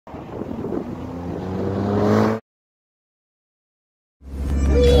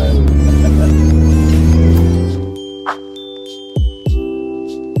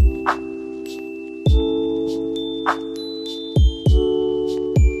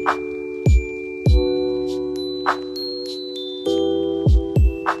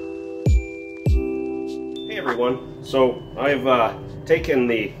So I've taken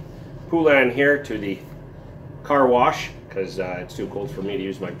the Poulan here to the car wash because it's too cold for me to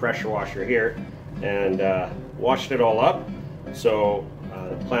use my pressure washer here, and washed it all up. So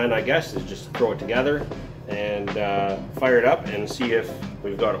the plan, I guess, is just to throw it together and fire it up and see if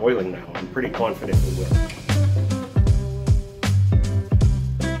we've got oiling now. I'm pretty confident we will.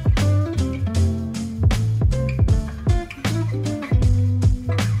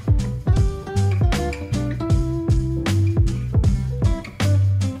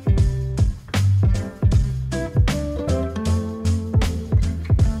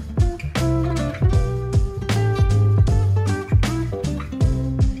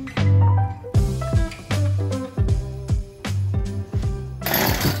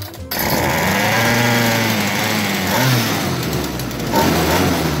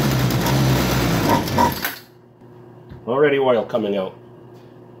 Already oil coming out.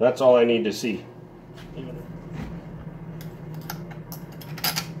 That's all I need to see.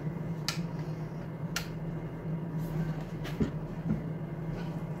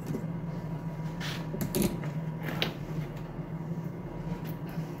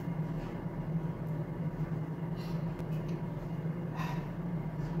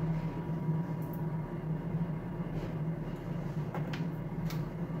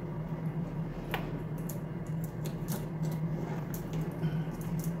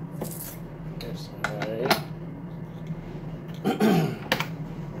 Put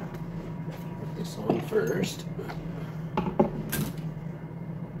this on first.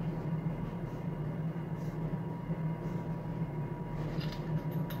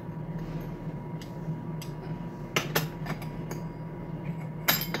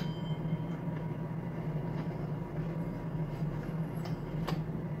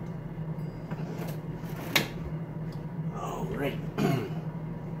 All right. Okay,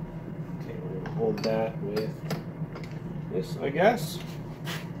 we're going to hold that with this, I guess.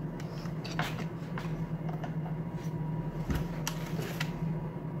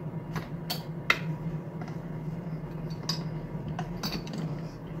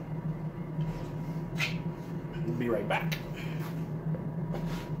 We'll be right back.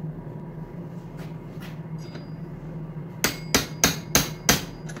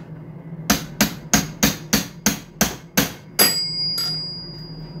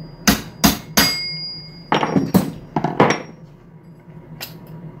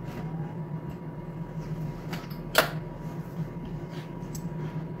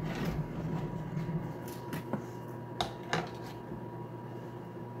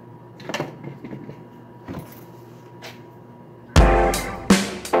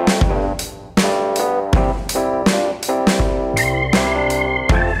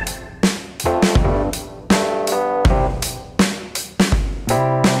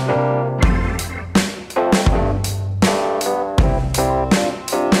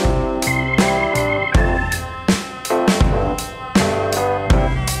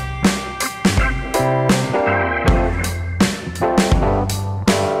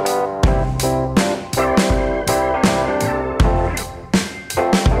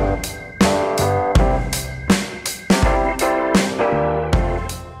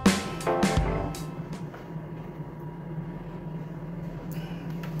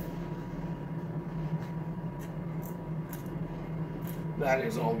 That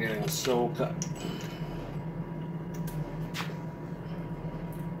is all getting so cut.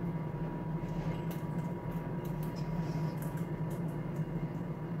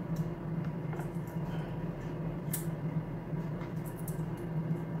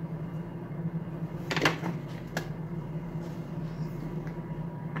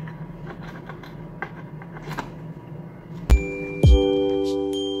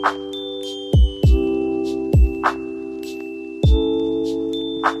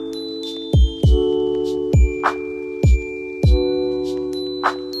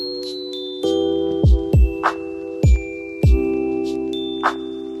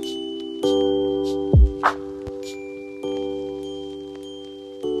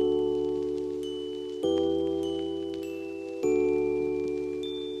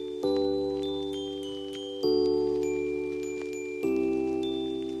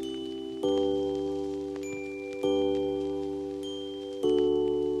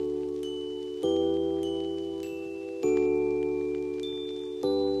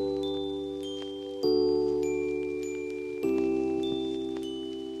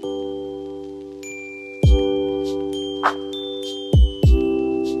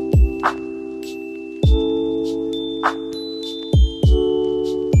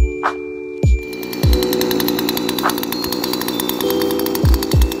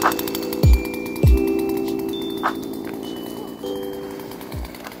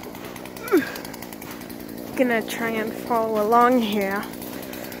 gonna try and follow along here.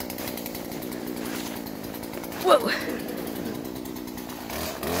 Whoa!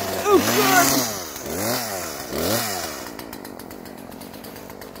 Oh God!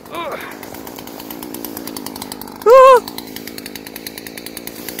 Oh.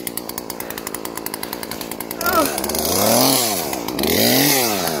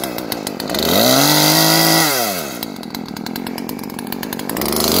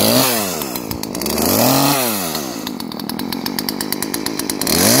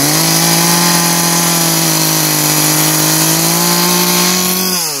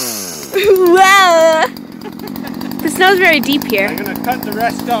 Wow! The snow's very deep here. I'm gonna cut the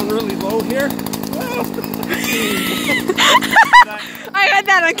rest down really low here. I got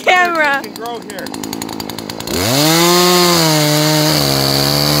that on camera. Can grow here.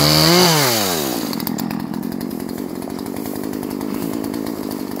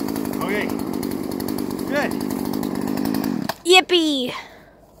 Okay. Good. Yippee!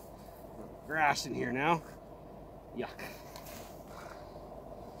 Grass in here now. Yuck.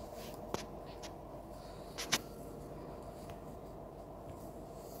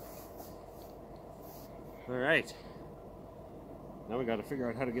 All right. Now we got to figure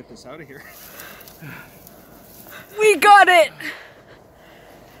out how to get this out of here. We got it!